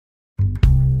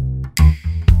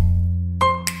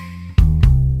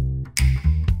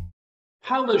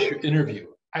polish your interview.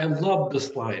 I love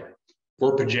this line.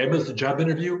 Wear pajamas to job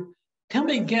interview? Tell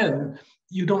me again,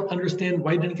 you don't understand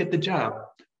why you didn't get the job.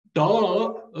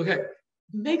 Duh. Okay.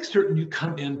 Make certain you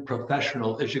come in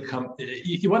professional as you come.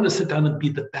 You want to sit down and be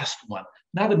the best one,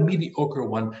 not a mediocre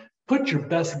one. Put your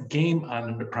best game on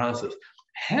in the process.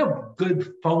 Have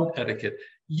good phone etiquette.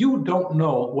 You don't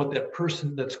know what that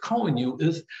person that's calling you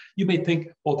is. You may think,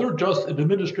 well, they're just an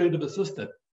administrative assistant.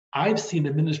 I've seen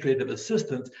administrative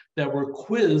assistants that were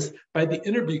quizzed by the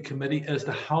interview committee as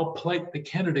to how polite the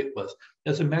candidate was.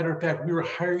 As a matter of fact, we were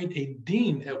hiring a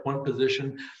dean at one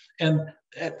position, and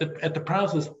at the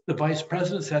process, the vice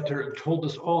president sat there and told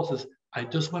us all, says, I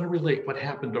just want to relate what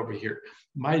happened over here.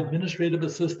 My administrative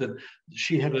assistant,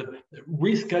 she had to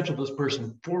reschedule this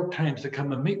person 4 times to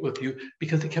come and meet with you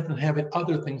because they kept on having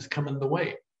other things come in the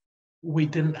way. We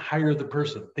didn't hire the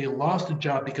person. They lost a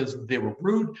job because they were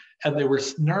rude and they were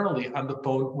snarly on the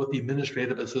phone with the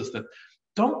administrative assistant.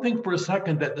 Don't think for a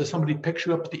second that if somebody picks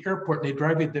you up at the airport and they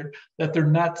drive you there, that they're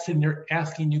not sitting there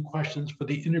asking you questions for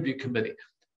the interview committee.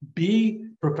 Be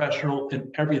professional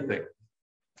in everything.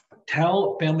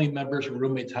 Tell family members or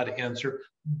roommates how to answer.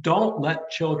 Don't let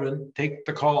children take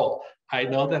the call. I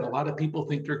know that a lot of people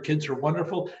think their kids are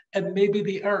wonderful, and maybe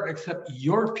they are, except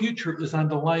your future is on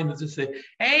the line as they say,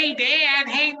 hey, Dad,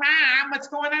 hey, Mom, what's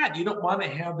going on? You don't want to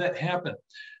have that happen.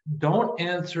 Don't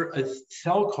answer a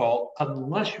cell call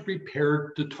unless you're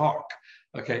prepared to talk.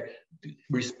 Okay,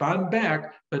 respond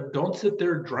back, but don't sit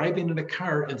there driving in a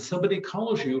car and somebody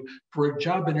calls you for a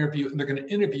job interview and they're going to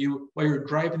interview while you're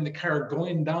driving the car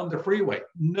going down the freeway.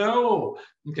 No.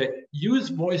 Okay, use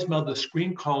voicemail to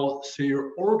screen call so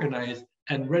you're organized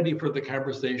and ready for the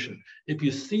conversation. If you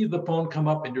see the phone come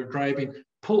up and you're driving,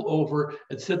 pull over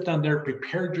and sit down there,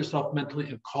 prepare yourself mentally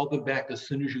and call them back as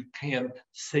soon as you can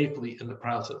safely in the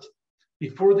process.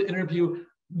 Before the interview,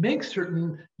 make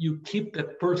certain you keep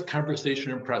that first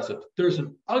conversation impressive. There's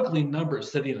an ugly number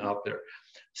sitting out there.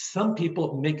 Some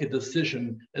people make a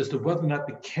decision as to whether or not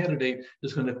the candidate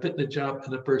is going to fit the job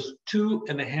in the first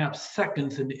 2.5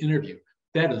 seconds in the interview.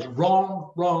 That is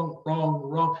wrong, wrong, wrong,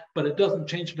 wrong, but it doesn't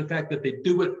change the fact that they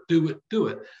do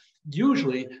it.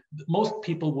 Usually, most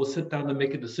people will sit down and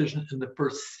make a decision in the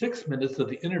first 6 minutes of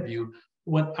the interview.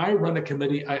 When I run a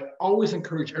committee, I always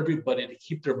encourage everybody to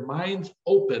keep their minds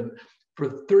open for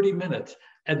 30 minutes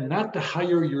and not to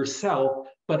hire yourself,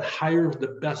 but hire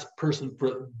the best person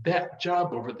for that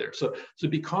job over there. So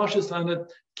be cautious on it.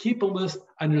 Keep a list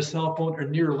on your cell phone or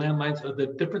near your landlines of the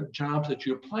different jobs that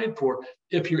you applied for.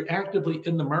 If you're actively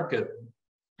in the market,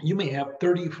 you may have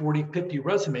 30, 40, 50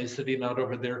 resumes sitting out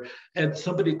over there, and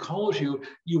somebody calls you,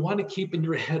 you want to keep in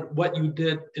your head what you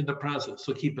did in the process.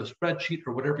 So keep a spreadsheet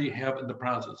or whatever you have in the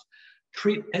process.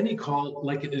 Treat any call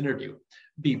like an interview.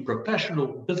 Be professional,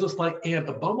 businesslike, and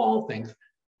above all things,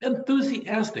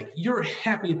 enthusiastic. You're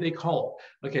happy they called.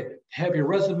 Okay, have your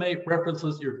resume,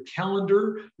 references, your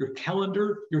calendar,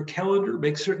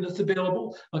 make certain it's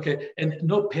available. Okay, and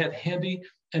notepad handy.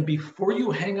 And before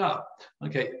you hang up,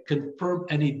 okay, confirm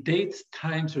any dates,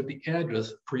 times, or the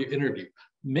address for your interview.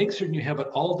 Make certain you have it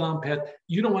all down pat.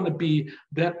 You don't want to be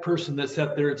that person that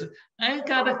sat there and said, I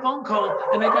got a phone call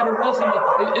and I got a resume,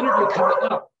 an interview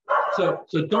coming up.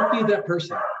 So don't be that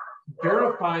person.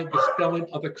 Verify the spelling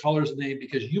of the caller's name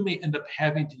because you may end up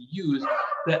having to use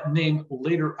that name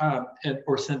later on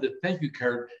or send a thank you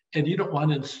card, and you don't want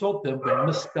to insult them by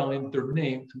misspelling their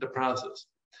name in the process.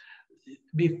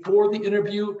 Before the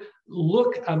interview,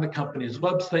 look on the company's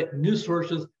website, news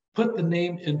sources, put the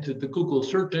name into the Google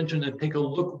search engine and take a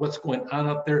look what's going on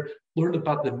out there, learn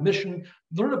about the mission,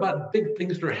 learn about big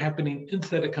things that are happening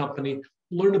inside a company,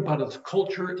 learn about its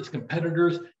culture, its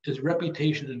competitors, its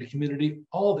reputation in the community.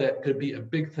 All that could be a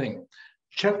big thing.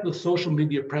 Check the social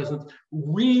media presence,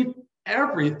 read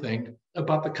everything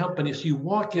about the company so you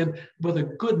walk in with a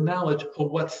good knowledge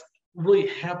of what's really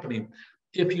happening.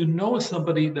 If you know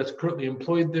somebody that's currently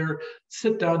employed there,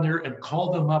 sit down there and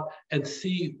call them up and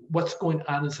see what's going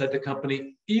on inside the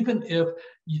company. Even if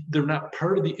they're not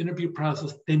part of the interview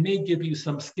process, they may give you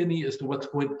some skinny as to what's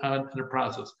going on in the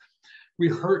process.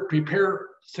 Prepare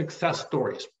success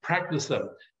stories, practice them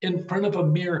in front of a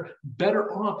mirror.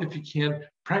 Better off if you can,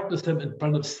 practice them in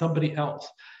front of somebody else.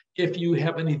 If you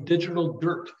have any digital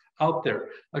dirt out there,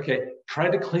 okay, try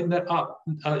to clean that up.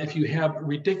 If you have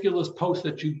ridiculous posts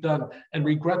that you've done and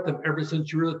regret them ever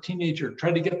since you were a teenager,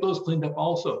 try to get those cleaned up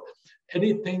also.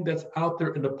 Anything that's out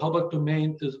there in the public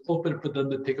domain is open for them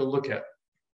to take a look at.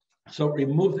 So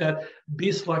remove that,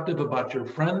 be selective about your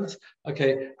friends,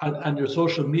 okay, on your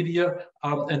social media,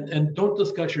 and don't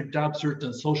discuss your job search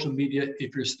on social media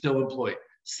if you're still employed.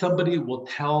 Somebody will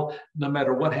tell no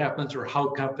matter what happens or how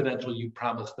confidential you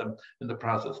promise them in the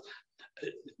process.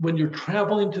 When you're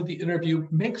traveling to the interview,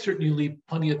 make certain you leave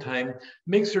plenty of time.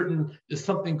 Make certain if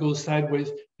something goes sideways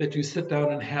that you sit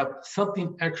down and have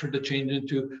something extra to change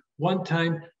into. One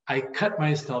time I cut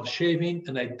myself shaving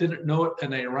and I didn't know it,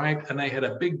 and I arrived and I had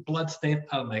a big blood stain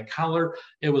on my collar.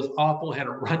 It was awful. I had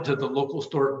to run to the local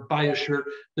store, buy a shirt.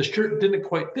 The shirt didn't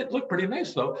quite fit. Looked pretty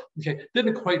nice though. Okay,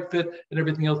 didn't quite fit and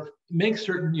everything else. Make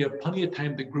certain you have plenty of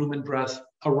time to groom and dress.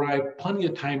 Arrive plenty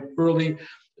of time early.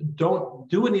 Don't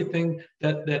do anything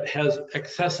that has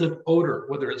excessive odor,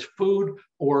 whether it's food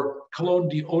or cologne,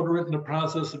 deodorant in the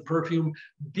process, of perfume.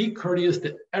 Be courteous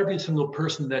to every single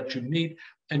person that you meet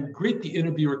and greet the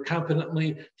interviewer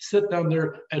confidently. Sit down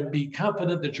there and be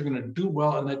confident that you're going to do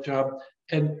well on that job,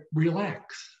 and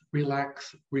relax,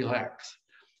 relax, relax.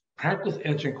 Practice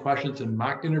answering questions in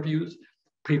mock interviews.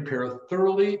 Prepare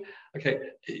thoroughly. Okay,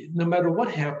 no matter what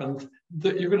happens,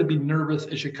 you're going to be nervous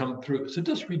as you come through. So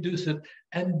just reduce it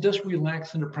and just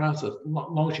relax in the process. As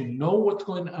long as you know what's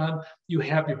going on, you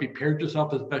prepared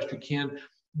yourself as best you can.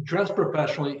 Dress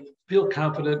professionally, feel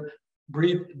confident,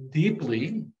 breathe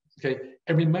deeply. Okay,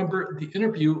 and remember, the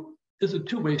interview is a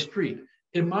two-way street.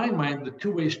 In my mind, the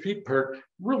two-way street part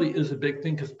really is a big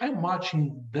thing because I'm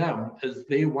watching them as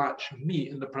they watch me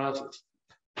in the process.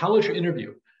 Polish your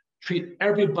interview. Treat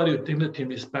everybody with dignity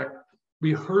and respect.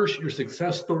 Rehearse your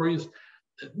success stories.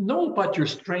 Know about your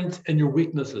strengths and your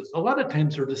weaknesses. A lot of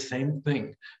times they're the same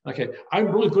thing. Okay,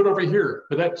 I'm really good over here,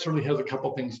 but that certainly has a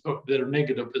couple things that are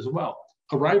negative as well.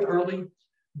 Arrive early,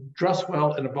 dress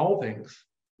well, and of all things,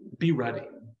 be ready.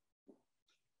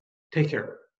 Take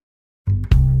care.